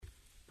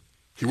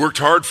He worked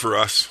hard for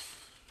us.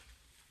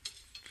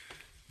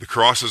 The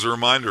cross is a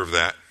reminder of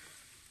that.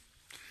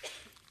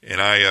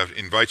 And I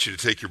invite you to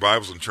take your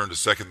Bibles and turn to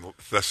 2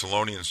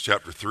 Thessalonians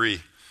chapter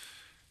 3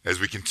 as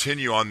we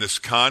continue on this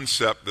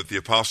concept that the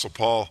Apostle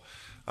Paul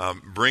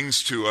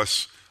brings to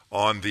us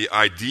on the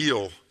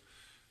ideal,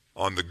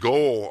 on the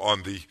goal,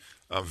 on the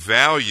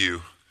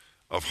value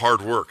of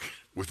hard work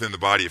within the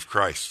body of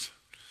Christ.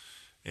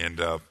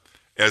 And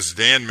as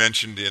Dan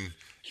mentioned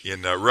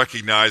in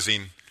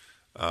recognizing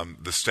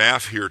the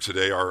staff here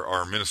today,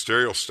 our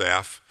ministerial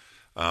staff,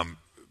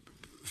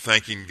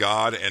 thanking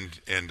God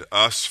and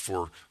us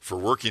for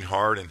working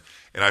hard.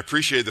 And I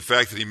appreciate the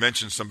fact that he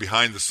mentioned some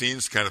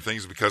behind-the-scenes kind of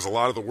things, because a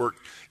lot of the work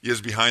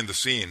is behind the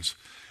scenes.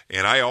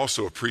 And I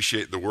also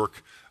appreciate the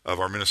work of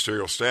our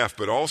ministerial staff.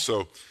 But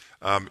also,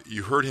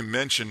 you heard him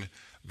mention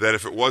that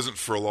if it wasn't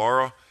for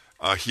Laura,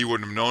 he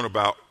wouldn't have known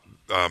about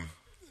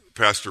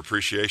Pastor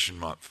Appreciation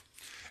Month.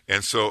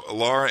 And so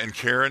Laura and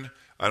Karen,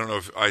 I don't know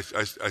if I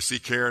see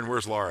Karen.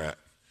 Where's Laura at?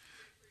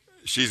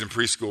 She's in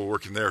preschool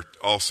working there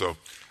also.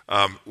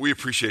 We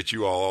appreciate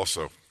you all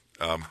also.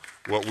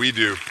 What we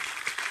do,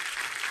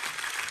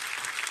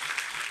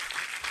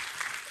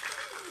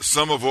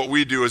 some of what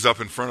we do is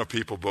up in front of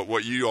people, but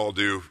what you all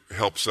do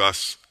helps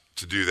us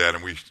to do that,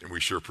 and we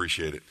sure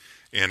appreciate it.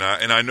 And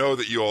I know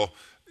that you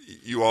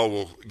all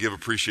will give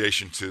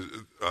appreciation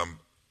to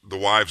the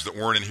wives that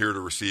weren't in here to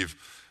receive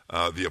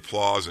the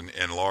applause,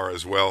 and Laura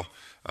as well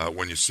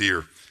when you see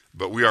her.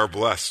 But we are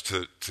blessed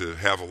to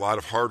have a lot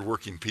of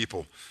hardworking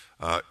people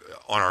on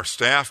our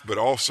staff, but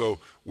also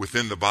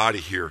within the body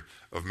here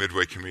of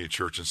Midway Community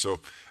Church. And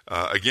so,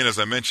 again, as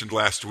I mentioned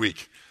last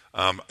week,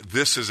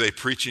 this is a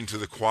preaching to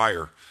the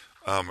choir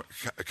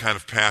kind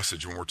of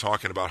passage when we're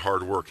talking about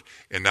hard work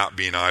and not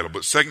being idle.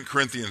 But 2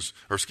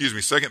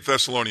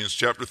 Thessalonians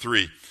chapter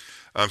 3,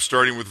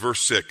 starting with verse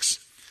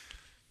 6.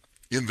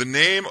 In the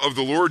name of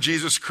the Lord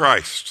Jesus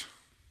Christ,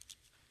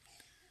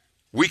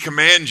 we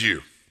command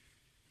you,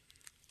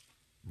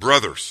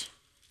 brothers,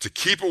 to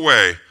keep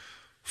away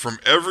from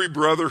every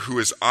brother who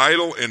is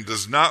idle and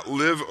does not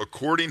live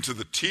according to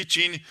the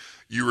teaching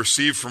you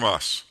receive from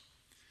us.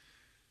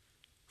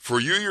 For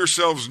you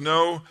yourselves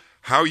know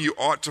how you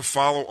ought to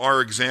follow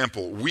our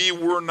example. We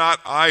were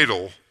not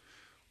idle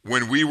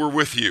when we were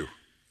with you,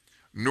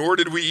 nor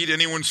did we eat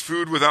anyone's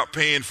food without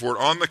paying for it.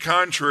 On the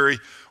contrary,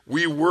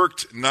 we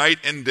worked night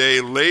and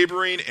day,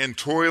 laboring and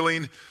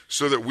toiling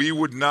so that we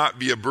would not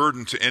be a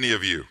burden to any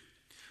of you.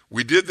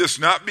 We did this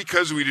not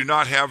because we do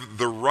not have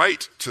the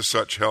right to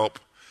such help,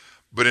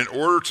 but in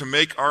order to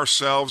make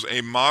ourselves a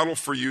model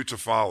for you to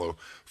follow.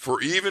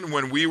 For even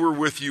when we were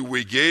with you,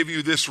 we gave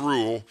you this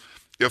rule: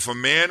 if a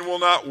man will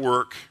not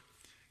work,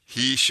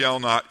 he shall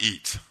not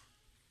eat.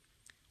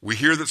 We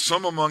hear that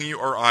some among you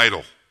are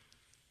idle.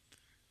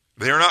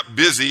 They are not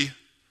busy,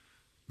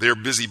 they are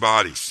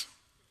busybodies.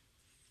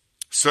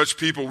 Such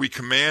people we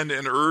command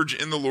and urge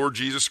in the Lord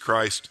Jesus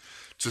Christ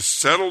to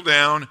settle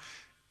down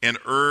and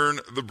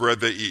earn the bread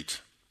they eat.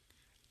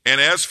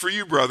 And as for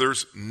you,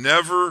 brothers,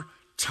 never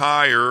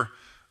tire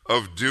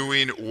of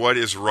doing what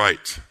is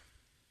right.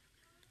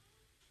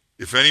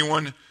 If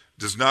anyone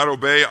does not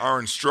obey our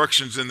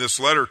instructions in this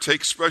letter,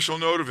 take special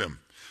note of him.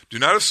 Do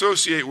not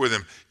associate with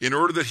him in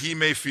order that he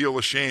may feel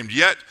ashamed.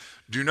 Yet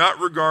do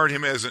not regard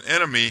him as an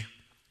enemy,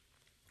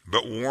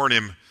 but warn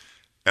him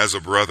as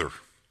a brother.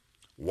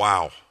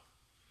 Wow.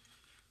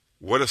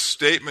 What a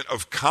statement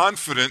of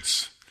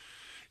confidence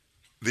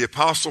the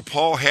Apostle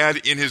Paul had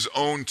in his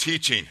own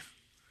teaching.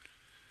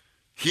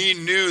 He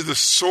knew the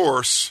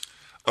source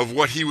of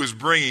what he was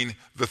bringing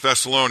the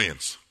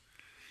Thessalonians.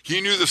 He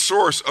knew the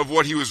source of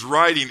what he was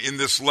writing in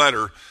this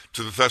letter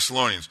to the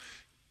Thessalonians.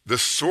 The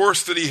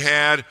source that he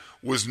had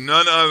was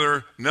none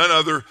other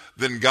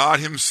than God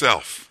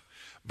himself,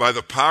 by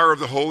the power of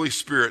the Holy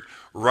Spirit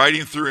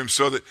writing through him,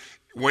 so that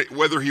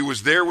whether he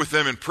was there with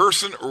them in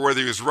person or whether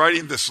he was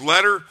writing this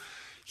letter,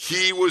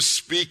 he was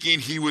speaking,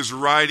 he was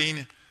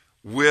writing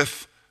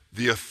with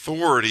the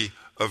authority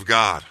of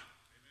God.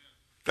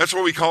 That's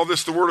why we call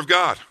this the Word of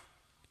God.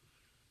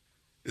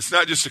 It's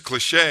not just a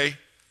cliche.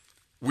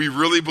 We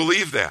really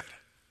believe that.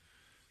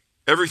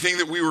 Everything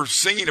that we were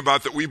singing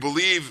about that we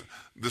believe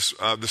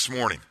this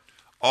morning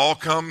all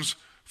comes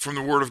from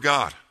the Word of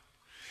God.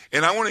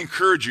 And I want to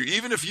encourage you,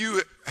 even if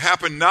you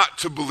happen not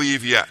to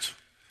believe yet,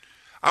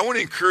 I want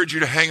to encourage you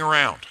to hang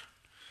around.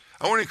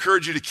 I want to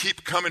encourage you to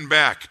keep coming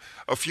back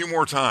a few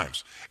more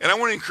times. And I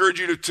want to encourage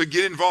you to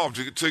get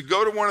involved, to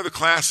go to one of the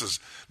classes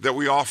that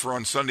we offer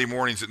on Sunday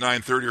mornings at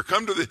 9:30, or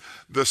come to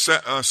the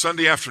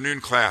Sunday afternoon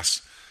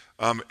class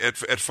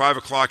at 5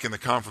 o'clock in the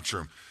conference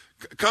room.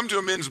 Come to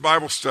a men's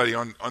Bible study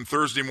on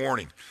Thursday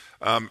morning.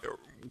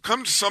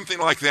 Come to something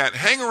like that.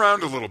 Hang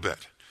around a little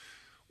bit.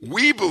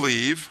 We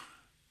believe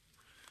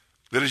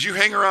that as you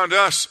hang around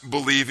us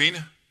believing,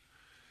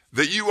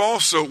 that you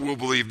also will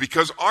believe,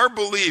 because our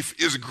belief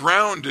is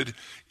grounded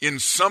in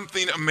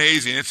something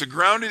amazing. It's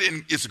grounded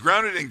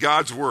in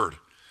God's Word.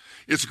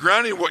 It's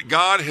grounded in what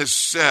God has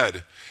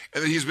said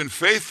and that He's been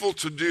faithful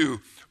to do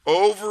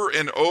over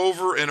and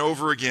over and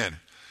over again.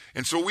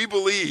 And so we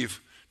believe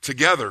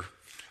together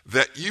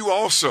that you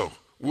also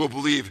will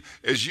believe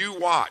as you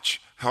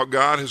watch how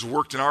God has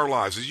worked in our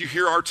lives, as you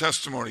hear our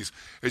testimonies,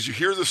 as you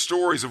hear the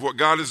stories of what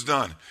God has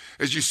done,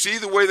 as you see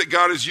the way that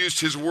God has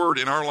used his word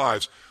in our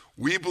lives,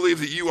 we believe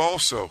that you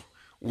also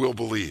will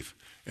believe.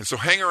 And so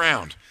hang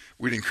around.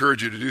 We'd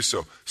encourage you to do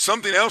so.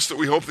 Something else that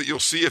we hope that you'll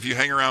see if you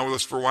hang around with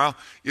us for a while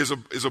is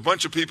a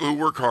bunch of people who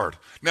work hard.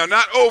 Now,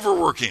 not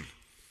overworking.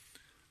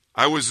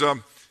 I was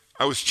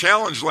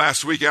challenged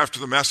last week after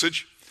the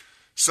message.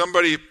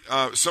 Somebody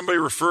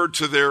referred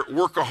to their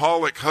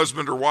workaholic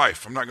husband or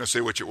wife. I'm not going to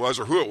say which it was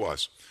or who it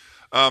was,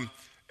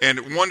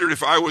 and wondered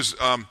if I was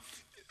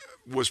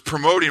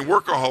promoting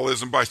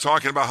workaholism by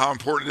talking about how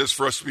important it is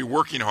for us to be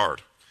working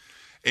hard.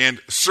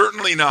 And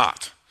certainly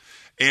not.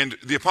 And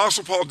the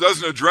Apostle Paul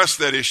doesn't address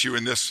that issue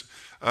in this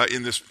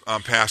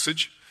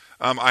passage.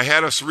 I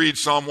had us read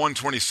Psalm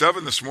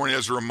 127 this morning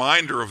as a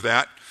reminder of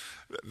that.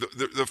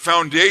 The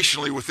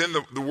foundationally within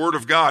the Word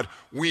of God,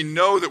 we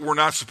know that we're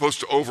not supposed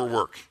to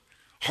overwork.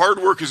 Hard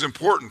work is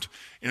important,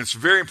 and it's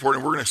very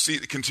important. We're going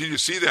to continue to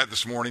see that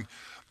this morning.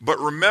 But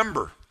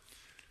remember,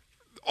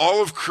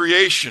 all of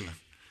creation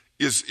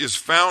is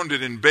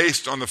founded and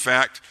based on the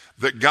fact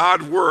that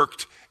God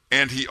worked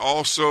and he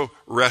also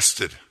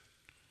rested.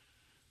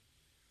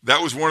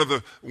 That was one of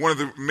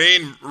the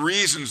main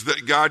reasons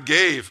that God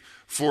gave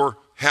for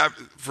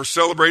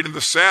celebrating the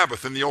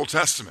Sabbath in the Old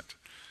Testament,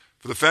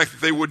 for the fact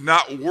that they would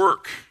not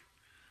work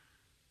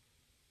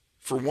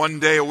for one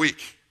day a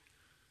week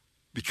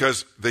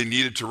because they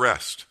needed to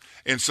rest.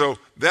 And so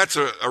that's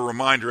a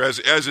reminder, as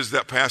is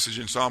that passage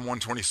in Psalm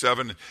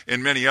 127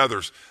 and many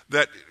others,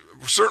 that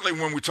certainly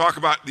when we talk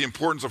about the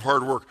importance of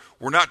hard work,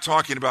 we're not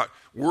talking about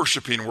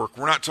worshiping work.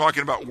 We're not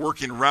talking about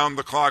working round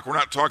the clock. We're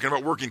not talking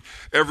about working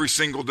every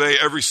single day,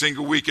 every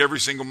single week,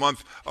 every single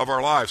month of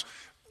our lives.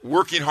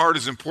 Working hard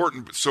is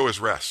important, but so is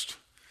rest.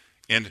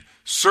 And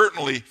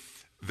certainly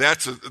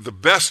that's the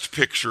best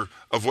picture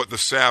of what the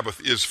Sabbath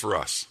is for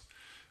us.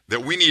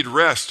 That we need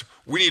rest.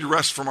 We need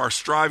rest from our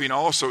striving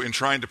also in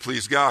trying to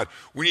please God.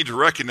 We need to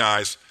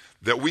recognize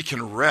that we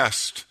can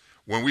rest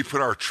when we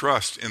put our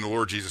trust in the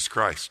Lord Jesus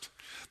Christ.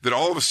 That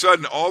all of a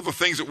sudden, all the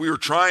things that we were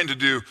trying to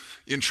do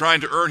in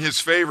trying to earn his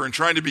favor and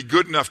trying to be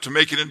good enough to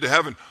make it into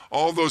heaven,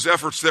 all those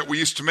efforts that we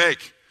used to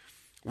make,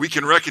 we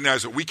can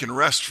recognize that we can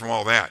rest from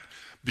all that.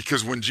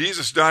 Because when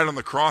Jesus died on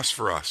the cross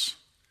for us,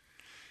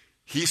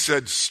 he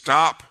said,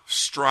 stop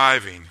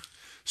striving.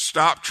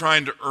 Stop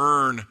trying to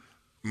earn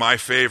my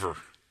favor.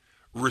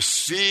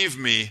 Receive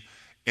me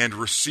and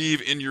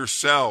receive in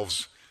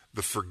yourselves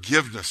the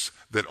forgiveness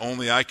that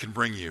only I can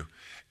bring you.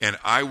 And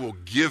I will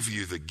give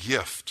you the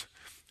gift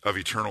of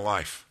eternal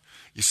life.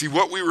 You see,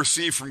 what we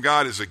receive from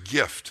God is a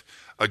gift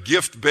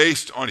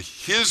based on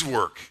his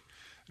work,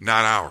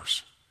 not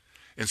ours.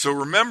 And so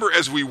remember,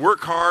 as we work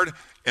hard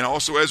and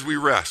also as we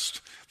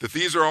rest, that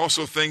these are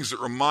also things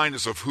that remind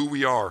us of who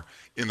we are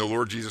in the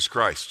Lord Jesus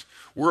Christ.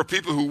 We're a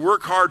people who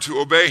work hard to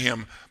obey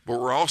him, but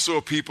we're also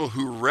a people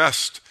who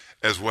rest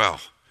as well,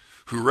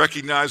 who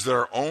recognize that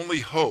our only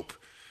hope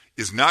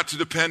is not to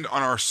depend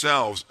on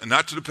ourselves and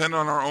not to depend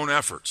on our own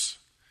efforts,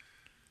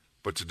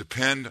 but to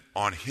depend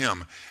on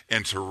him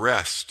and to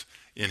rest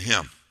in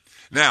him.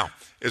 Now,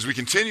 as we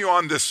continue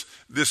on this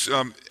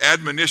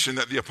admonition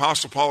that the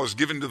Apostle Paul has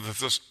given to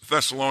the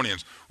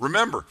Thessalonians,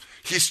 remember,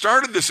 he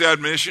started this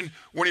admonition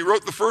when he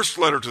wrote the first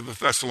letter to the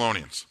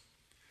Thessalonians.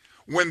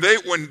 When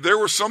there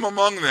were some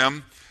among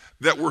them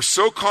that were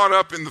so caught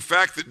up in the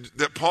fact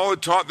that Paul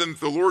had taught them that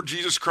the Lord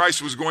Jesus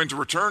Christ was going to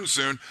return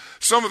soon,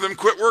 some of them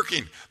quit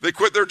working. They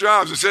quit their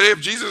jobs and said, hey,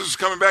 if Jesus is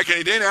coming back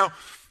any day now,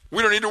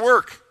 we don't need to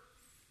work.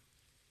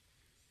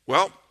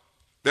 Well,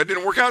 that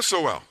didn't work out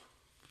so well,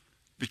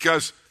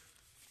 because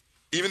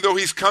even though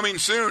he's coming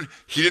soon,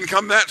 he didn't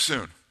come that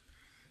soon.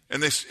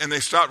 And they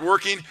stopped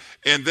working,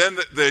 and then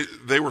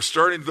they were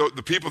starting,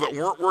 the people that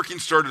weren't working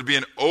started to be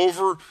an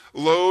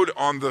overload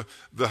on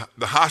the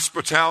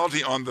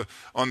hospitality, on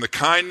the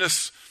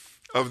kindness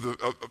of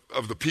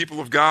the people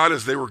of God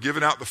as they were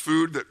giving out the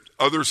food that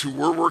others who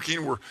were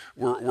working were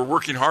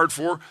working hard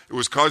for. It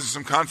was causing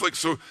some conflict.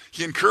 So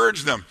he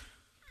encouraged them,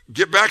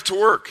 get back to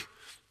work.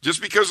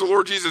 Just because the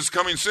Lord Jesus is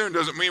coming soon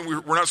doesn't mean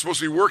we're not supposed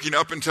to be working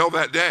up until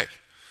that day.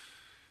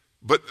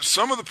 But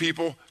some of the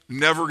people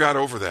never got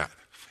over that.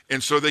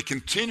 And so they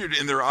continued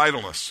in their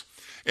idleness.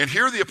 And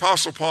here the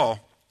Apostle Paul,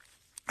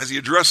 as he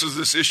addresses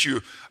this issue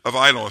of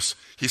idleness,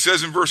 he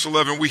says in verse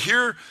 11, we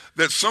hear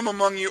that some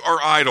among you are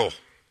idle.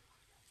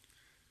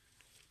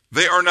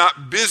 They are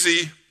not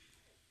busy.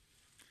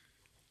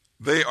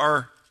 They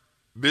are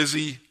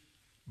busy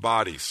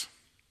bodies.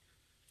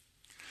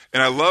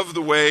 And I love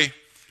the way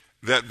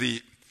that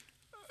the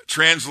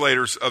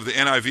translators of the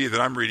NIV that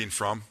I'm reading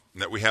from,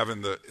 and that we have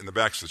in the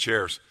backs of the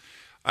chairs,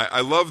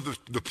 I love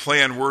the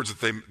play on words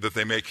that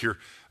they make here,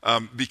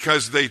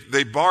 because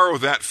they borrow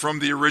that from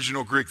the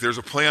original Greek. There's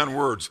a play on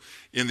words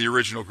in the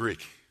original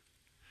Greek. It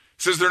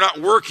says they're not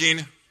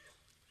working,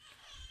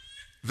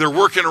 they're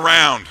working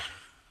around.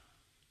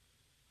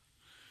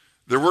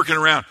 They're working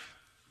around.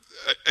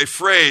 A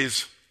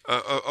phrase,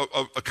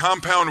 a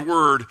compound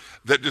word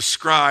that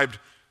described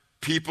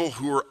people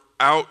who are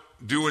out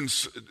doing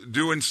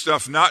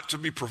stuff not to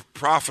be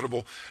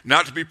profitable,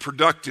 not to be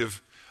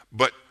productive,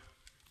 but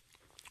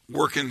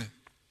working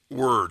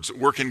words,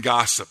 working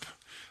gossip,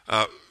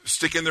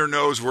 sticking their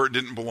nose where it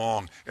didn't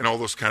belong, and all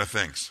those kind of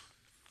things.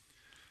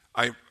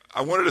 I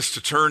wanted us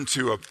to turn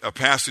to a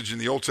passage in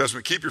the Old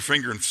Testament. Keep your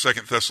finger in 2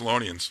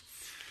 Thessalonians.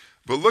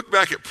 But look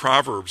back at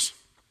Proverbs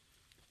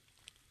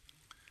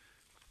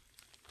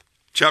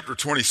chapter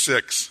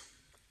 26,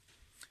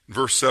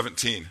 verse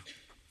 17.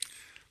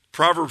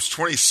 Proverbs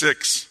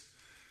 26,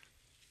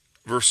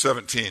 verse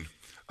 17.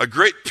 A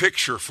great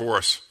picture for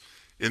us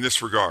in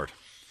this regard.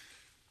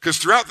 Because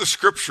throughout the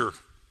scripture,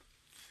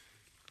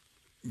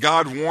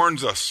 God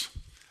warns us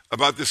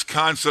about this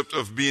concept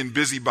of being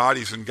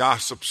busybodies and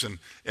gossips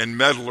and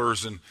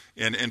meddlers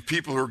and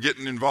people who are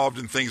getting involved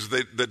in things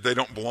that they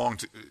don't belong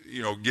to,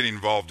 getting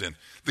involved in.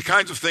 The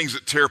kinds of things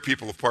that tear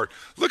people apart.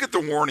 Look at the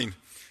warning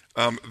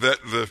that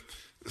the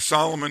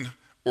Solomon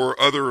or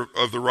other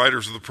of the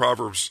writers of the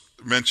Proverbs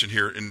mention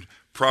here in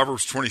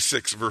Proverbs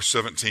 26, verse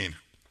 17.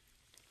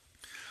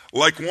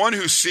 Like one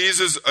who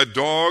seizes a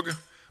dog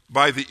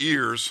by the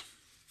ears,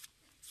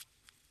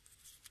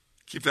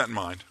 keep that in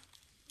mind,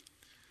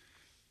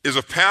 is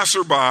a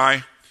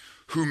passerby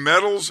who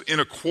meddles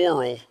in a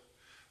quarrel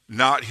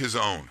not his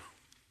own.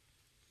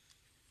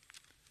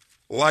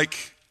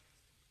 Like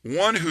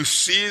one who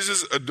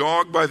seizes a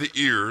dog by the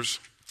ears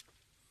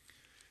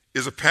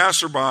is a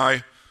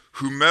passerby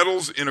who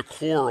meddles in a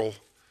quarrel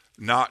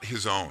not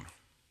his own.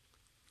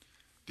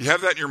 Do you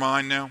have that in your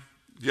mind now?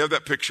 Do you have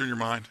that picture in your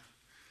mind?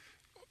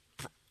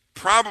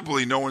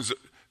 Probably no one's,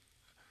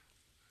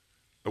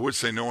 I would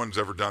say no one's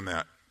ever done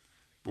that,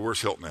 but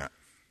where's Hilton at?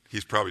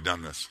 He's probably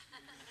done this.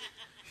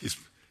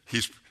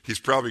 He's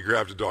probably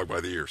grabbed a dog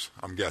by the ears,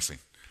 I'm guessing.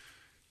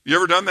 You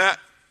ever done that?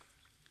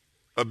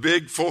 A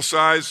big,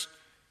 full-size,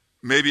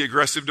 maybe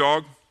aggressive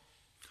dog?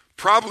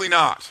 Probably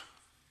not.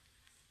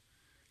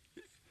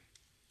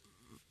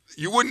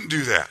 You wouldn't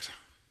do that.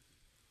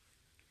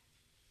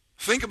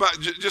 Think about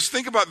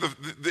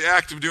the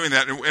act of doing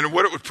that and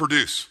what it would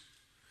produce.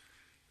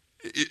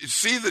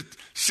 See the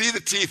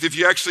teeth if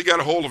you actually got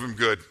a hold of him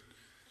good,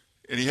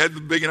 and he had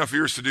the big enough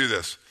ears to do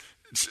this.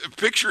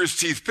 Picture his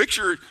teeth.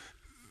 Picture,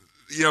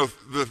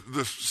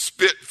 the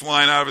spit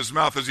flying out of his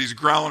mouth as he's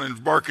growling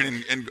and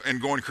barking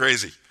and going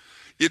crazy.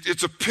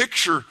 It's a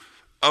picture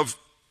of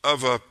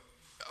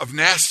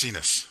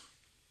nastiness.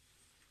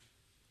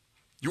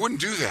 You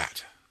wouldn't do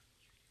that.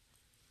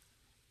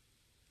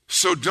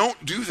 So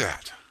don't do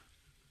that.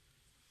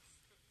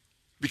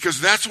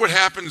 Because that's what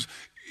happens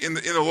in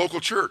the local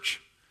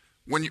church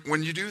when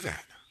you do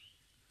that.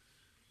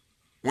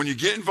 When you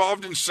get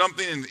involved in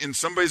something in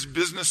somebody's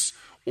business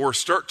or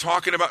start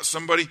talking about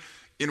somebody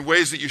in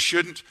ways that you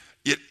shouldn't,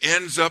 it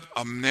ends up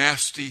a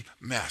nasty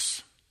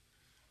mess.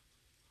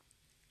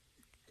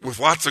 With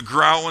lots of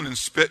growling and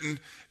spitting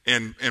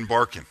and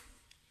barking.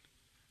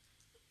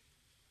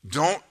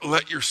 Don't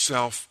let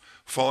yourself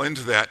fall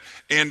into that.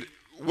 And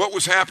what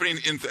was happening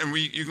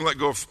you can let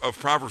go of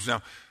Proverbs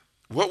now.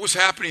 What was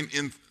happening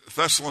in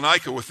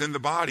Thessalonica within the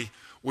body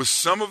was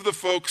some of the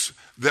folks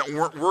that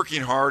weren't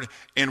working hard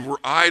and were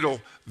idle,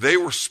 they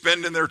were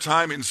spending their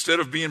time, instead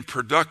of being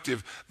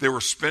productive, they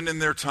were spending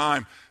their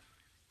time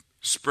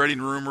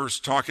spreading rumors,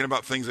 talking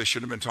about things they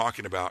shouldn't have been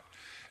talking about.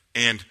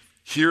 And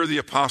here the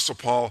Apostle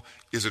Paul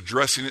is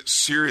addressing it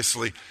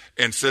seriously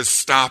and says,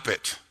 stop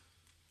it.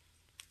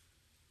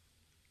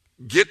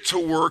 Get to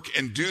work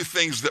and do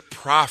things that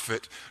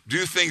profit,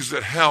 do things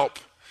that help,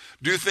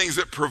 do things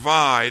that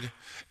provide.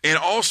 And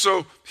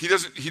also, he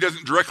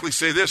doesn't directly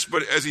say this,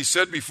 but as he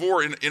said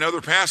before in other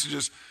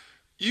passages,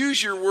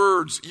 use your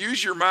words,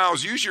 use your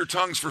mouths, use your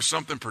tongues for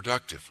something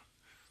productive.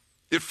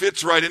 It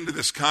fits right into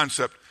this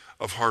concept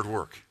of hard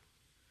work.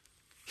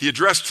 He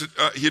addressed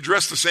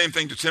the same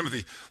thing to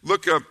Timothy.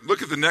 Look at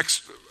the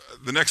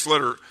next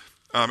letter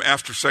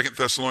after 2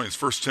 Thessalonians,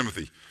 1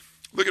 Timothy.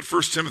 Look at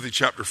 1 Timothy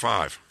chapter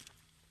 5.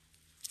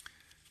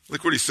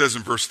 Look what he says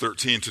in verse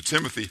 13 to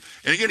Timothy.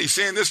 And again, he's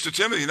saying this to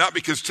Timothy, not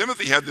because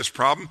Timothy had this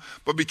problem,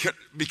 but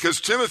because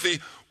Timothy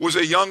was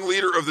a young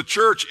leader of the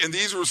church, and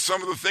these were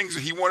some of the things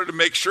that he wanted to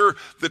make sure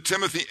that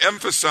Timothy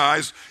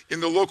emphasized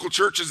in the local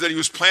churches that he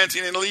was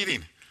planting and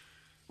leading.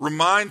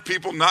 Remind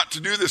people not to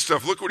do this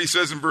stuff. Look what he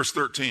says in verse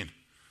 13.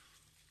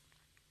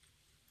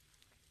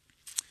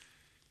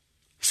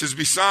 He says,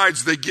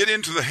 besides, they get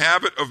into the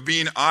habit of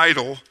being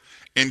idle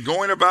and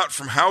going about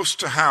from house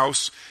to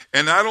house,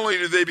 and not only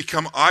do they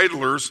become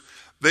idlers,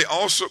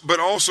 but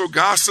also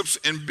gossips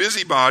and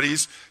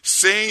busybodies,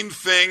 saying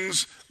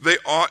things they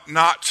ought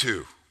not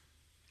to.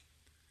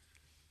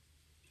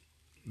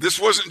 This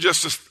wasn't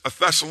just a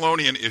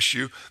Thessalonian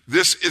issue.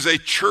 This is a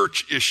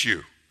church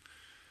issue.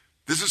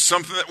 This is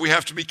something that we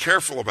have to be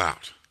careful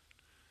about.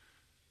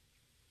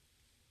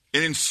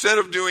 And instead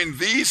of doing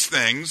these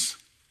things,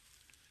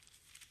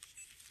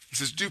 he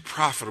says, do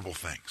profitable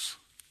things.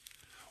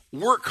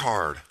 Work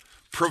hard,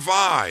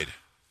 provide,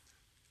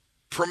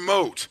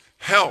 promote,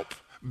 help,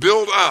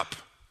 build up.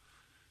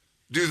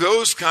 Do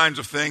those kinds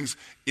of things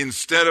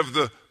instead of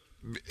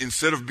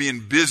being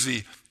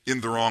busy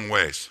in the wrong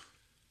ways.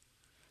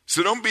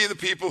 So don't be the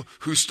people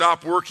who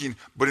stop working,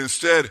 but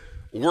instead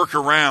work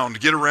around,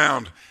 get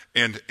around,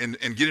 and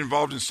get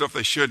involved in stuff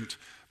they shouldn't.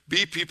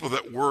 Be people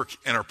that work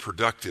and are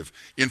productive.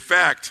 In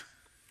fact,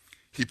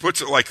 he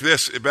puts it like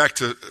this, back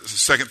to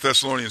 2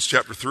 Thessalonians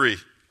chapter 3.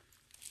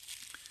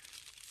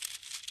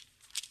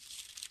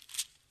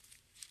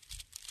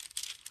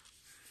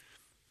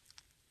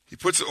 He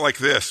puts it like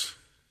this.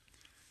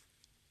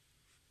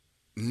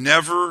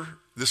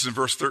 This is in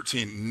verse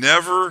 13,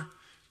 never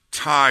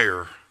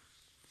tire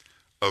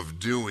of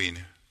doing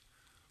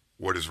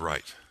what is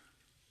right.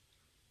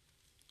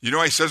 You know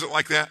why he says it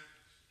like that?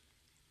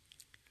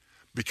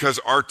 Because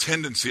our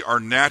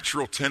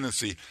natural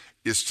tendency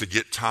is to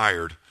get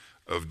tired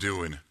of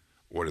doing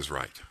what is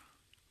right.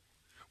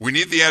 We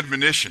need the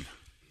admonition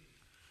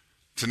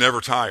to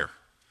never tire.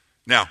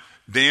 Now,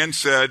 Dan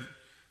said,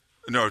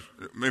 I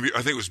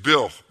think it was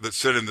Bill that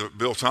said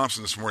Bill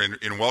Thompson this morning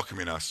in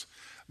welcoming us,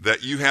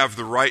 that you have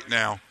the right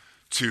now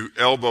to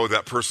elbow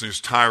that person who's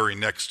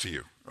tiring next to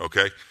you,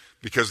 okay?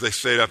 Because they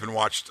stayed up and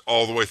watched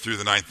all the way through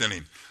the 9th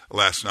inning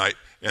last night,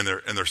 and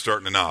they're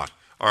starting to nod.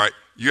 All right,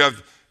 you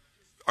have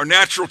our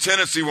natural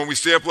tendency when we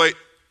stay up late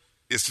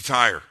is to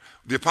tire.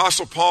 The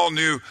Apostle Paul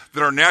knew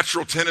that our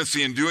natural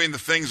tendency in doing the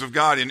things of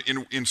God,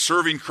 in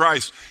serving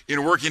Christ,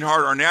 in working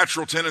hard, our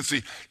natural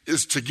tendency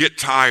is to get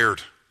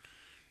tired,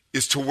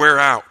 is to wear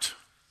out.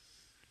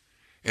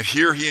 And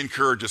here he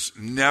encourages,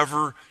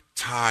 never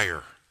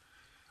tire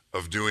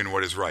of doing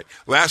what is right.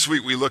 Last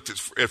week we looked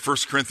at 1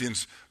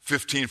 Corinthians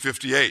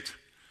 15:58,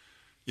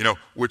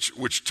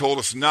 which told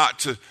us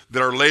that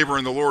our labor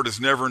in the Lord is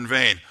never in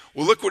vain.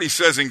 Well, look what he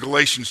says in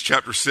Galatians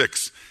chapter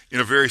 6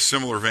 in a very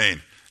similar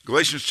vein.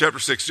 Galatians chapter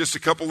 6, just a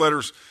couple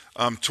letters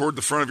toward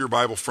the front of your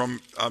Bible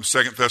from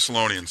 2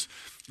 Thessalonians.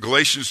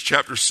 Galatians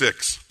chapter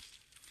 6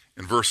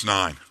 and verse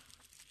 9.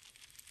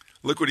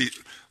 Look what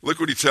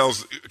he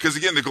tells, because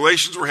again, the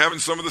Galatians were having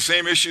some of the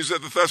same issues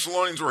that the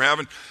Thessalonians were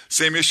having,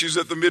 same issues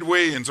that the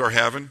Midwayans are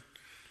having.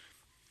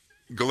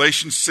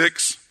 Galatians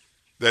 6,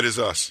 that is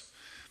us.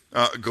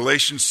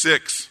 Galatians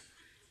 6,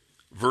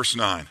 verse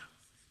 9.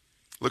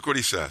 Look what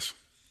he says.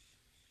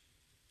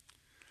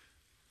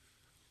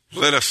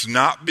 Let us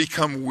not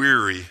become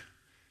weary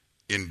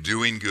in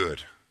doing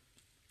good,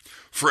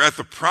 for at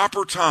the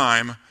proper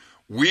time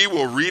we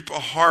will reap a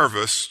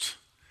harvest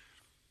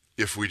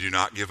if we do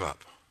not give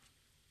up.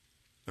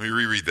 Let me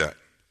reread that.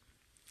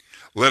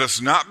 Let us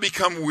not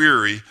become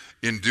weary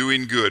in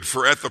doing good,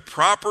 for at the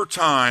proper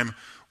time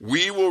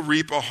we will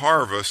reap a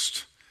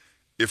harvest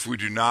if we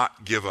do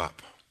not give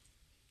up.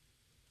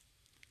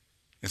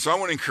 And so I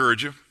want to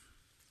encourage you,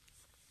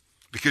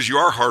 because you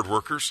are hard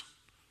workers,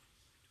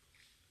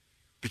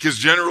 because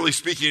generally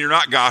speaking, you're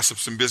not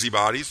gossips and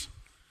busybodies.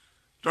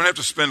 Don't have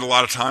to spend a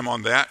lot of time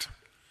on that.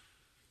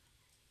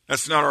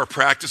 That's not our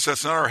practice.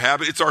 That's not our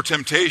habit. It's our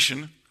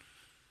temptation.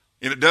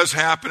 And it does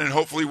happen, and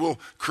hopefully we'll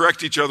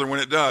correct each other when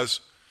it does.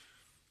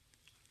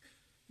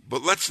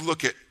 But let's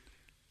look at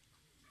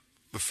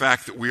the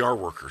fact that we are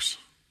workers.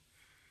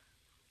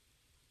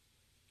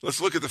 Let's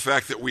look at the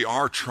fact that we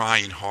are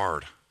trying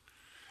hard.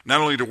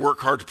 Not only to work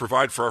hard to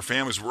provide for our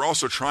families, we're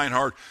also trying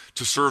hard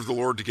to serve the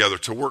Lord together,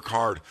 to work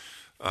hard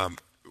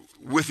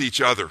with each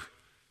other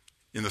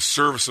in the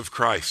service of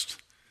Christ,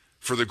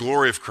 for the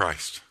glory of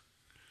Christ.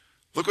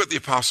 Look what the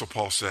Apostle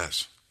Paul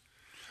says.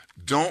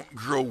 Don't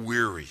grow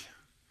weary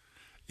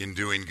in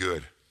doing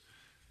good,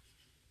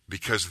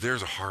 because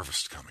there's a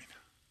harvest coming.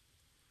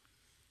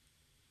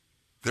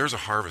 There's a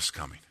harvest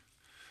coming.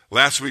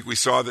 Last week we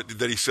saw that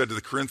he said to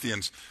the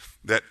Corinthians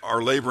that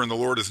our labor in the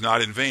Lord is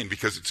not in vain,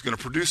 because it's going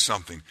to produce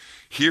something.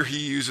 Here he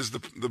uses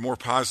the more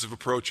positive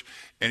approach,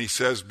 and he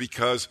says,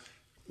 because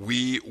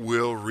we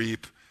will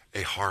reap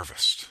a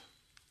harvest.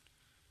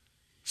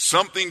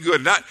 Something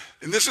good.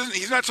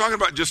 He's not talking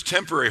about just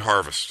temporary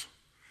harvest.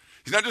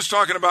 He's not just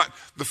talking about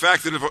the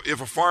fact that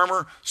if a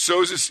farmer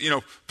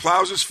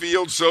plows his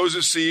field, sows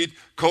his seed,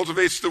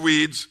 cultivates the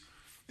weeds,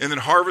 and then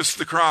harvests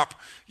the crop,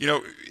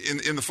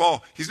 in the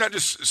fall. He's not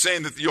just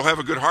saying that you'll have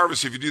a good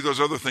harvest if you do those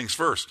other things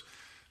first.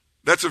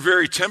 That's a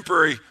very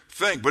temporary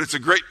thing, but it's a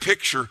great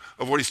picture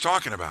of what he's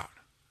talking about.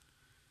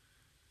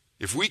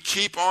 If we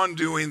keep on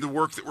doing the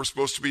work that we're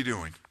supposed to be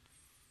doing,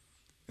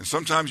 and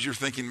sometimes you're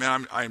thinking,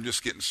 man, I'm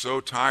just getting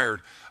so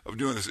tired of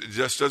doing this. It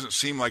just doesn't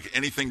seem like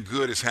anything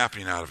good is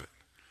happening out of it.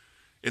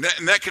 And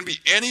that can be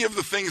any of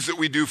the things that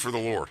we do for the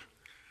Lord.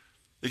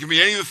 It can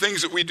be any of the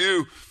things that we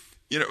do,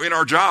 in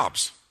our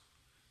jobs.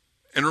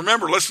 And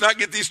remember, let's not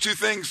get these two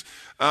things,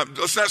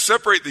 let's not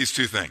separate these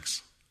two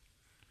things.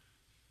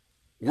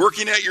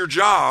 Working at your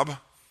job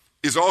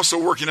is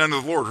also working under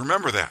the Lord.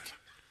 Remember that.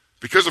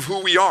 Because of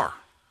who we are.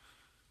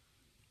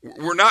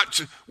 We're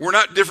not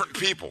different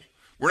people.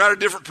 We're not a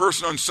different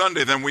person on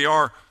Sunday than we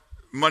are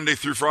Monday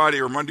through Friday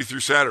or Monday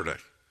through Saturday.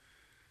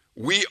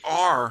 We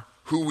are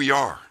who we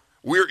are.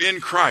 We're in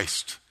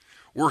Christ.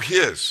 We're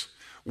His.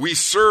 We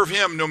serve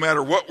Him no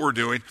matter what we're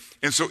doing.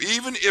 And so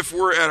even if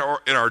we're at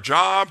our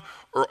job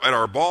or at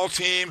our ball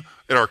team,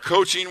 at our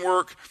coaching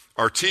work,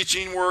 our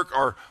teaching work,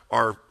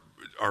 our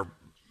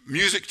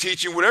music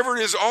teaching, whatever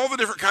it is, all the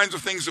different kinds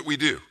of things that we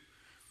do,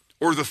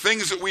 or the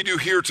things that we do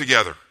here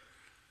together.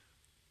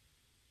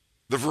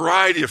 The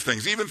variety of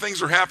things, even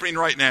things are happening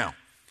right now.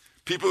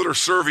 People that are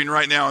serving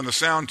right now in the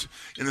sound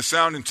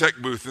and tech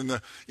booth, in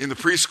the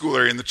preschool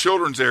area, in the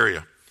children's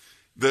area.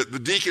 The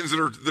deacons that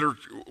are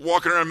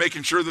walking around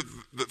making sure that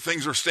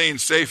things are staying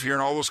safe here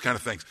and all those kind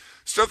of things.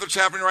 Stuff that's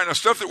happening right now,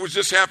 stuff that was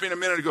just happening a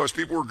minute ago as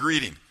people were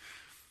greeting.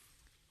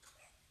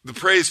 The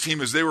praise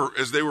team as they were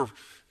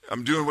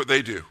doing what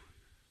they do.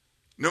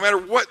 No matter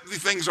what the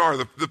things are,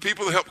 the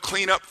people that help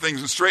clean up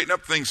things and straighten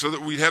up things so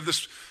that we have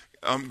this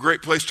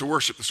great place to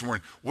worship this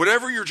morning.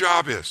 Whatever your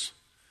job is,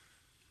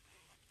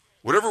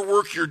 whatever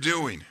work you're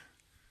doing,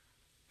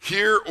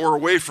 here or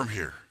away from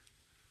here,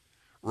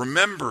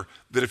 remember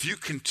that if you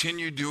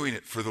continue doing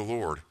it for the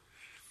Lord,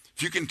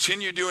 if you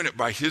continue doing it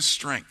by His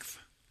strength,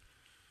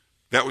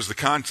 that was the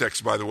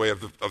context, by the way,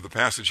 of the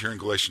passage here in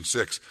Galatians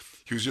 6.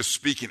 He was just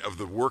speaking of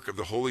the work of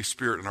the Holy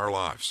Spirit in our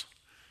lives.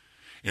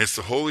 And it's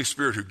the Holy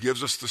Spirit who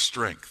gives us the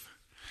strength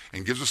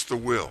and gives us the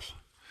will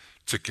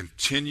to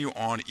continue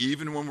on,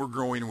 even when we're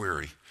growing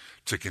weary,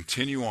 to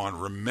continue on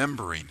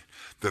remembering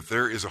that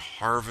there is a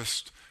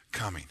harvest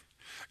coming.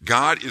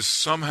 God is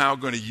somehow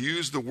going to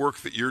use the work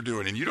that you're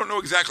doing, and you don't know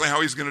exactly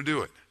how He's going to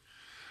do it,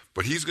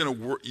 but He's going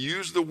to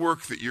use the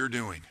work that you're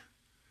doing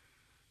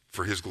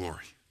for His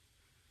glory.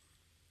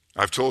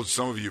 I've told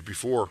some of you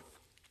before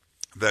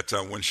that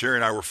when Sherry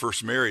and I were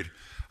first married,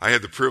 I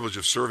had the privilege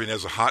of serving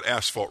as a hot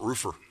asphalt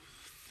roofer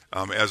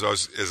as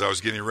I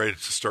was getting ready to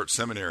start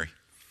seminary.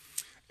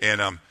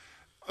 And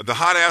the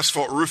hot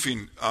asphalt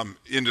roofing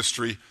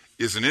industry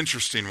is an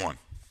interesting one.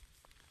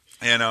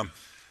 And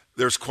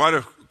there's quite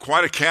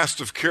a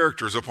cast of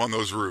characters up on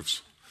those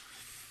roofs.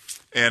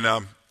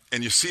 And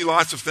you see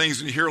lots of things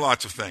and you hear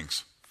lots of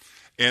things.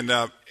 And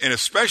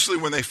especially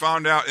when they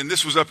found out, and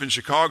this was up in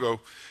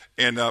Chicago,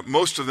 and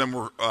most of them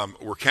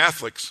were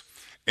Catholics.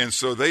 And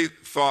so they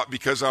thought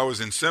because I was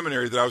in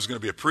seminary that I was going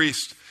to be a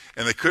priest,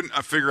 and they couldn't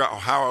figure out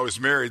how I was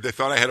married. They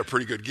thought I had a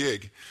pretty good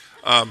gig,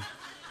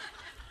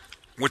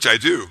 which I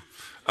do.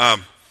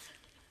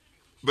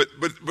 But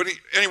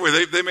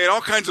anyway, they made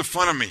all kinds of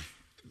fun of me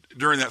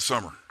during that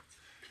summer,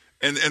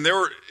 and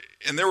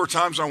there were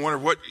times I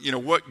wondered what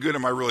good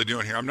am I really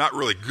doing here? I'm not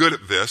really good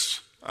at this.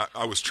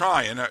 I was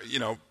trying,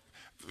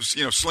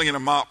 slinging a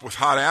mop with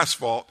hot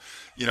asphalt,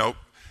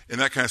 and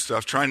that kind of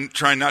stuff,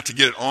 trying not to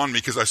get it on me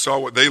because I saw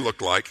what they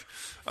looked like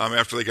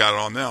after they got it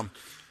on them.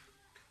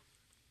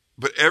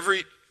 But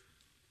every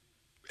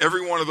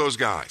one of those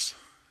guys,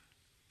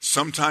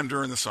 sometime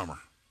during the summer,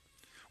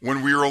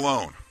 when we were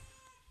alone,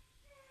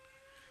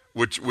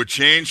 would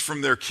change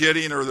from their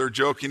kidding or their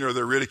joking or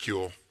their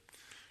ridicule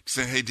to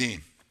say, "Hey,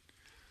 Dean,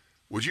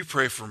 would you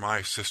pray for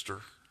my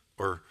sister?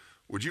 Or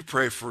would you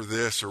pray for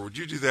this? Or would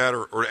you do that?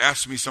 Or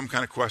ask me some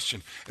kind of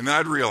question?" And then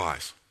I'd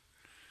realize,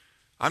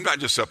 I'm not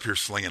just up here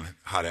slinging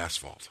hot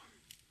asphalt.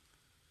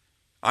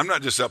 I'm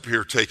not just up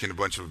here taking a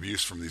bunch of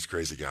abuse from these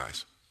crazy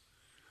guys.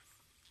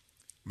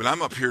 But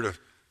I'm up here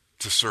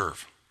to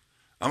serve.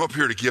 I'm up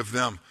here to give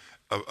them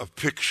a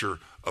picture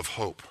of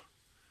hope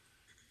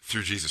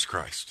through Jesus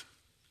Christ.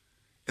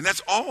 And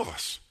that's all of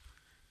us.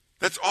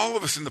 That's all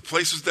of us in the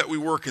places that we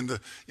work, in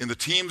the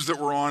teams that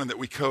we're on and that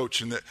we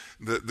coach, and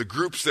the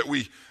groups that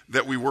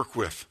we work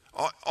with.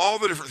 All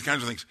the different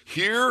kinds of things,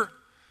 here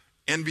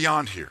and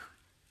beyond here.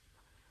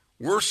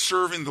 We're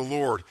serving the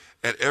Lord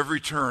at every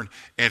turn.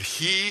 And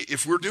He,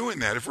 if we're doing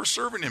that, if we're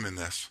serving Him in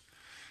this,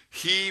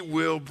 He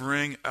will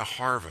bring a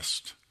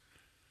harvest.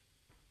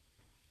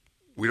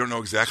 We don't know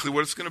exactly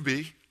what it's going to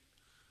be.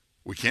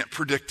 We can't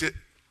predict it.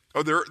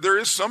 Oh, there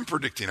is some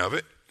predicting of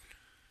it.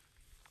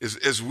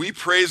 As we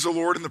praise the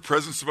Lord in the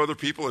presence of other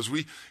people, as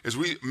we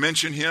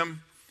mention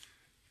Him,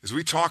 as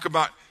we talk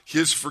about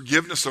His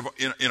forgiveness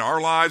in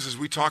our lives, as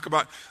we talk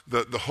about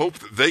the hope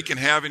that they can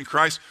have in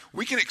Christ,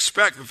 we can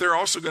expect that they're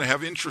also going to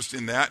have interest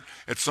in that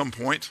at some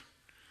point.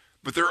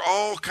 But there are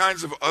all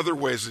kinds of other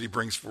ways that He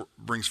brings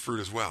fruit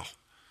as well.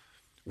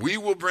 He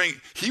will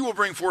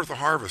bring forth a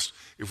harvest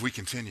if we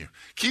continue.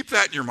 Keep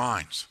that in your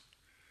minds.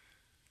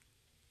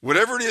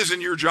 Whatever it is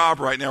in your job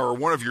right now, or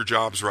one of your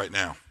jobs right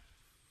now,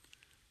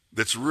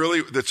 that's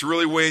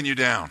really weighing you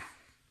down,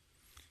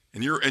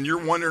 and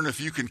you're wondering if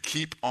you can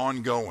keep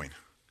on going,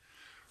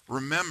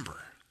 remember,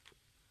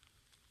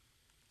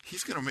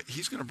 He's going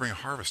to bring a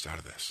harvest out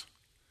of this.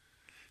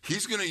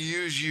 He's going to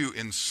use you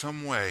in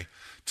some way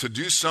to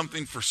do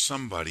something for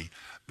somebody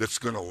that's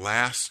going to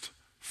last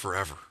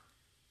forever.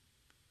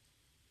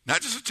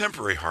 Not just a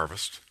temporary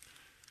harvest,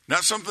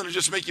 not something to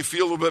just make you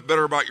feel a little bit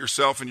better about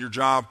yourself and your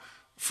job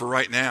for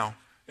right now.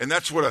 And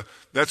that's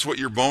what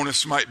your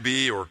bonus might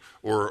be, or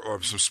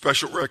some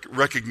special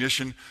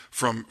recognition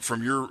from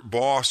your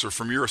boss or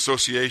from your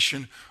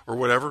association or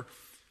whatever.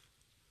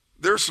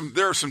 There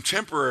are some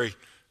temporary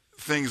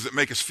things that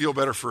make us feel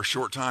better for a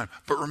short time.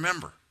 But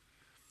remember,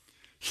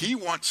 He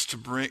wants to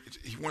bring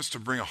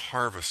a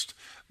harvest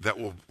that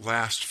will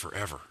last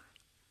forever.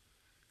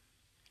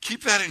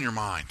 Keep that in your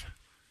mind.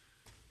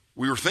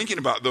 We were thinking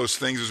about those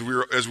things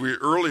as we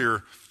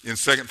earlier in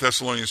 2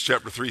 Thessalonians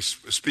chapter 3,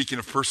 speaking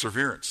of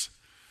perseverance.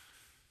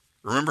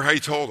 Remember how He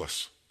told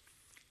us,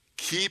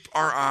 keep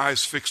our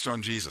eyes fixed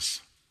on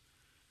Jesus.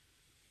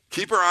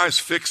 Keep our eyes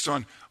fixed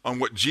on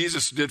what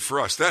Jesus did for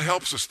us. That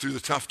helps us through the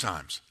tough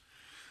times.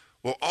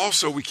 Well,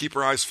 also we keep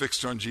our eyes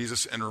fixed on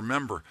Jesus and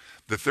remember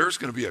that there's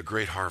going to be a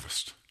great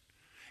harvest.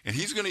 And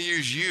he's going to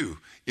use you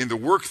in the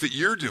work that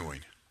you're doing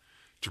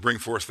to bring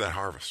forth that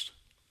harvest.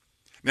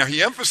 Now,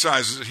 he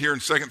emphasizes it here in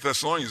 2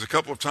 Thessalonians a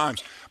couple of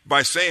times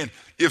by saying,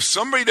 if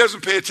somebody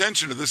doesn't pay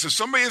attention to this, if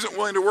somebody isn't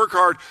willing to work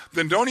hard,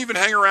 then don't even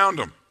hang around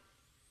them.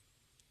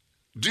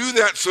 Do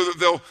that so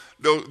that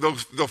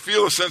they'll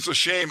feel a sense of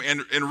shame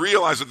and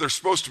realize that they're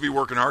supposed to be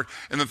working hard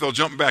and that they'll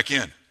jump back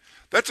in.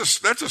 That's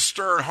a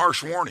stern,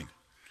 harsh warning.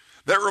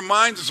 That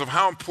reminds us of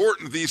how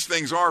important these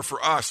things are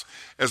for us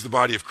as the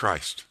body of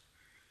Christ.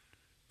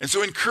 And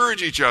so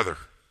encourage each other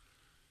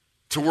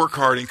to work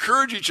hard.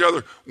 Encourage each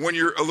other when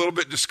you're a little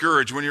bit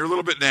discouraged, when you're a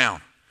little bit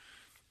down.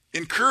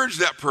 Encourage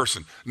that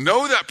person.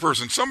 Know that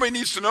person. Somebody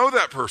needs to know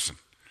that person.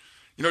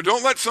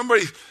 Don't let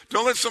somebody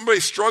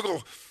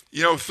struggle,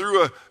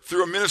 through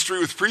a ministry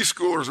with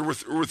preschoolers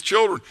or with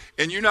children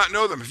and you not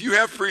know them. If you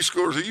have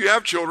preschoolers or you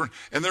have children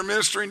and they're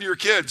ministering to your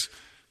kids,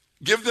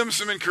 give them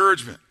some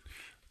encouragement.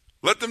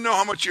 Let them know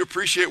how much you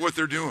appreciate what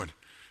they're doing,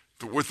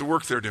 with the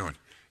work they're doing.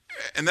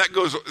 And that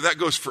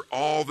goes for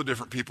all the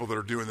different people that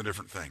are doing the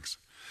different things.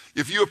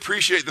 If you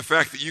appreciate the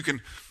fact that you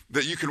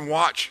can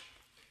watch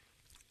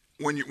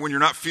when you're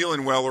not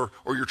feeling well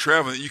or you're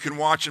traveling, that you can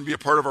watch and be a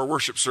part of our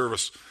worship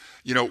service,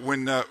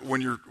 when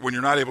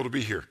you're not able to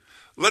be here.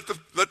 Let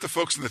the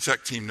folks in the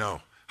tech team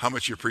know how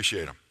much you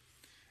appreciate them.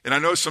 And I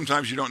know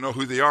sometimes you don't know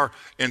who they are,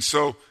 and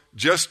so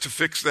just to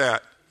fix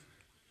that,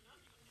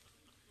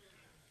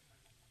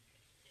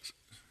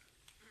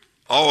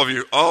 all of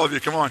you,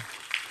 come on.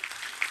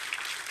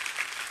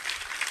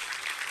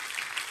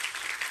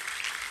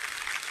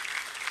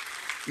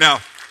 Now,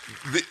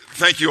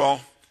 thank you all.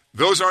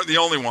 Those aren't the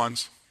only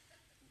ones.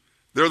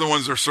 They're the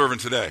ones that are serving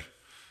today.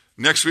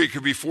 Next week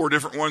could be 4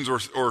 different ones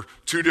or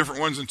 2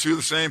 different ones and 2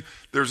 the same.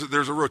 There's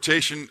a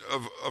rotation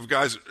of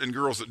guys and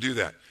girls that do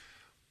that.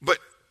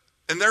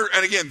 And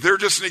again, they're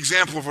just an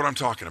example of what I'm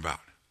talking about.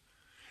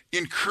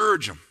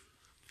 Encourage them.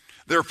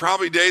 There are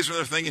probably days when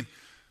they're thinking,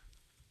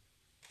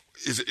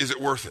 is it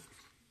worth it?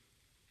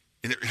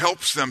 And it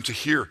helps them to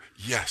hear,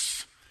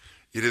 yes,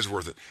 it is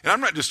worth it. And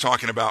I'm not just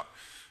talking about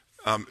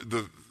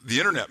the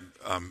internet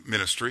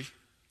ministry.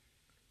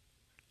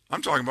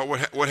 I'm talking about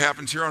what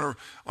happens here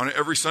on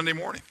every Sunday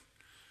morning.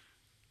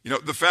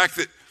 The fact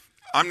that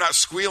I'm not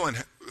squealing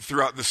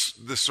throughout this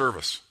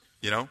service.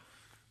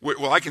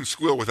 Well, I can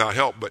squeal without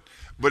help, but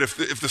if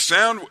the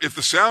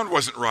sound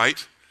wasn't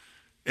right,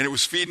 and it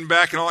was feeding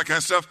back and all that kind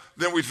of stuff,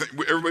 then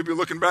everybody would be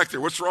looking back there.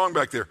 What's wrong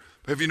back there?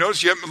 Have you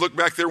noticed you haven't looked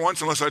back there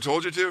once unless I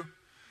told you to?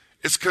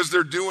 It's because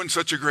they're doing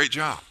such a great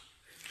job.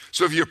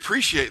 So if you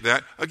appreciate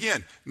that,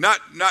 again, not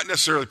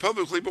necessarily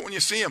publicly, but when you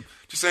see them,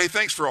 just say, hey,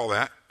 thanks for all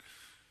that.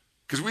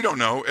 Because we don't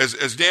know,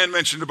 as Dan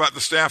mentioned about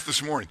the staff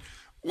this morning,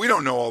 we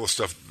don't know all the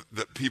stuff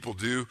that people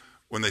do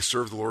when they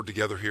serve the Lord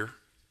together here.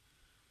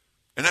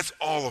 And that's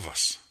all of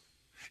us.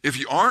 If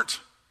you aren't,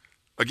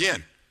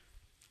 again,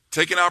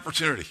 take an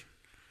opportunity.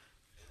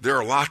 There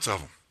are lots of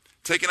them.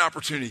 Take an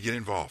opportunity to get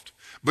involved.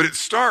 But it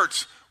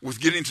starts with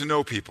getting to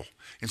know people.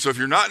 And so if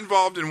you're not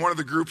involved in one of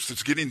the groups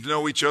that's getting to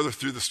know each other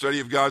through the study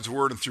of God's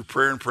Word and through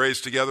prayer and praise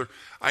together,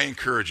 I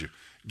encourage you,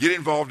 get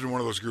involved in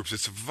one of those groups.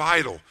 It's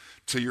vital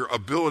to your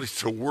ability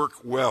to work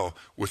well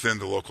within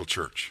the local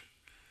church.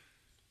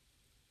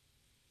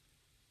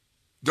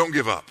 Don't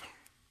give up.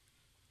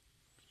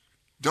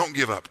 Don't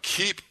give up.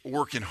 Keep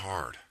working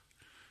hard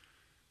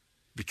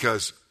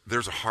because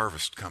there's a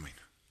harvest coming.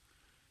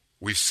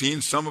 We've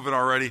seen some of it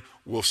already.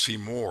 We'll see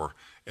more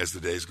as the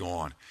days go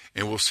on.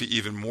 And we'll see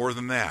even more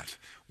than that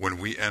when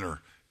we enter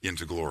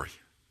into glory.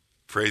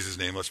 Praise his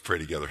name. Let's pray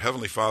together.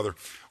 Heavenly Father,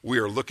 we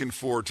are looking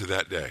forward to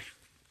that day.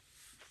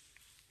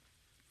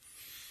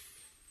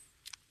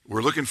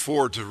 We're looking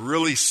forward to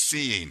really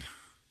seeing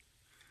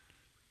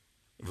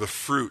the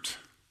fruit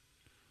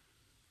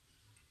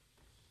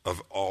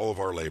of all of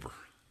our labor.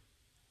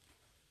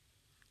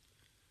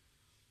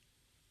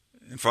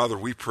 And Father,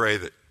 we pray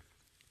that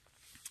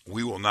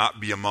we will not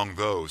be among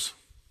those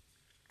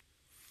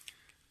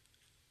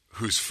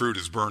whose fruit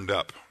is burned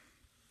up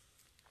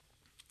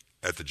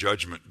at the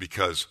judgment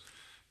because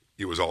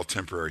it was all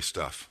temporary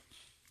stuff.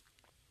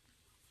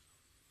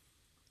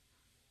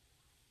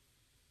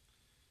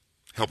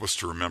 Help us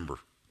to remember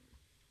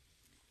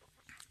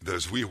that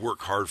as we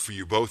work hard for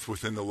you, both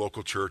within the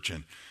local church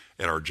and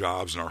at our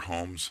jobs and our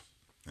homes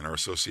and our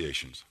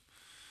associations,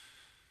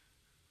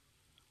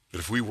 that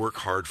if we work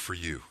hard for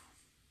you,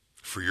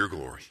 for your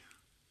glory,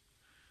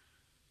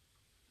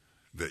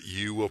 that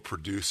you will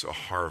produce a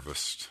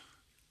harvest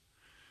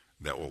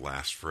that will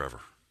last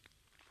forever.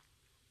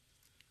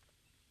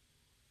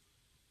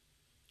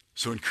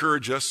 So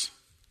encourage us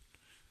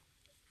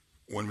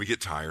when we get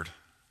tired.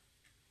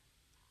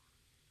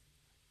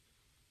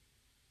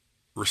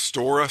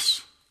 Restore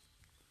us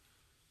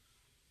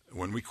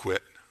when we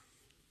quit.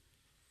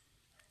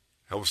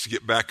 Help us to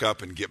get back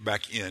up and get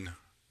back in,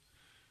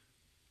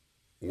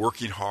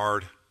 working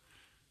hard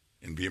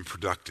and being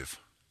productive.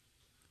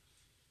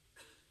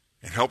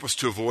 And help us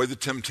to avoid the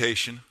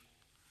temptation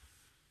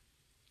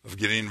of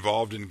getting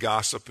involved in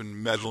gossip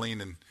and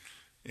meddling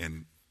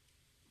and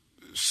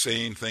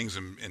saying things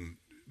and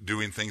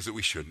doing things that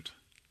we shouldn't.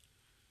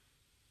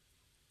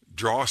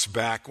 Draw us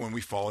back when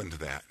we fall into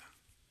that.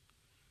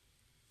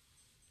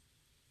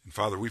 And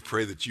Father, we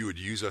pray that you would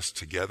use us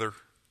together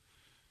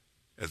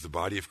as the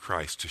body of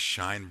Christ to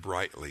shine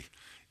brightly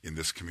in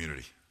this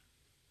community.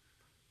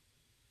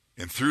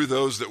 And through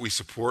those that we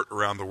support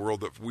around the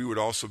world, that we would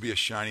also be a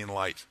shining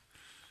light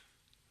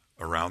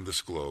around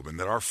this globe, and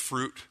that our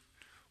fruit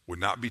would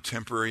not be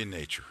temporary in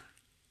nature,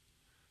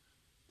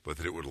 but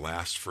that it would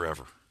last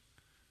forever.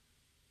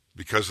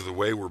 Because of the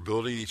way we're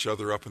building each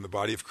other up in the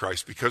body of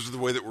Christ, because of the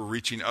way that we're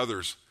reaching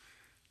others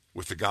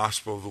with the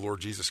gospel of the Lord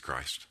Jesus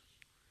Christ,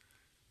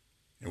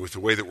 and with the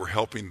way that we're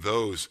helping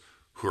those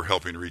who are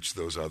helping reach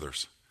those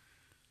others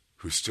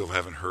who still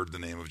haven't heard the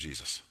name of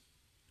Jesus.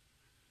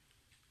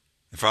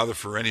 And Father,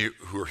 for any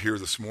who are here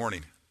this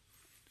morning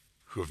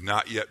who have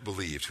not yet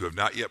believed, who have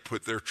not yet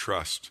put their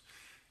trust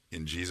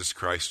in Jesus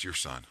Christ, your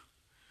Son,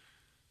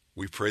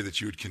 we pray that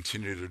you would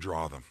continue to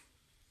draw them,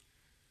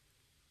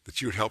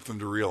 that you would help them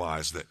to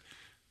realize that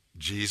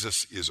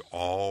Jesus is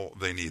all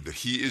they need, that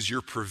he is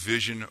your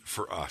provision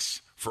for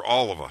us, for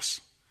all of us,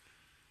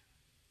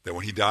 that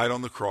when he died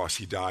on the cross,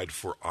 he died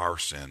for our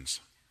sins,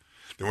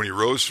 that when he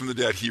rose from the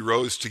dead, he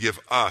rose to give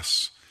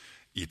us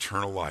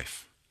eternal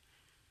life.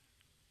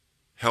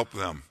 Help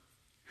them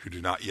who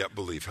do not yet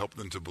believe. Help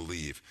them to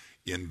believe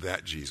in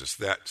that Jesus,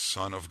 that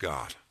Son of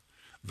God,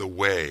 the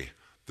way,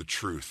 the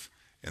truth,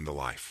 and the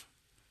life.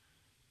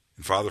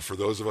 And Father, for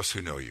those of us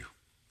who know you,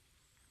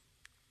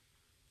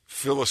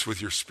 fill us with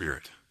your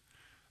Spirit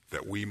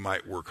that we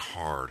might work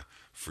hard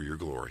for your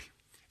glory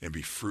and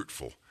be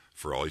fruitful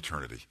for all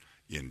eternity.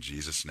 In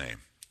Jesus' name,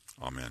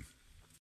 amen.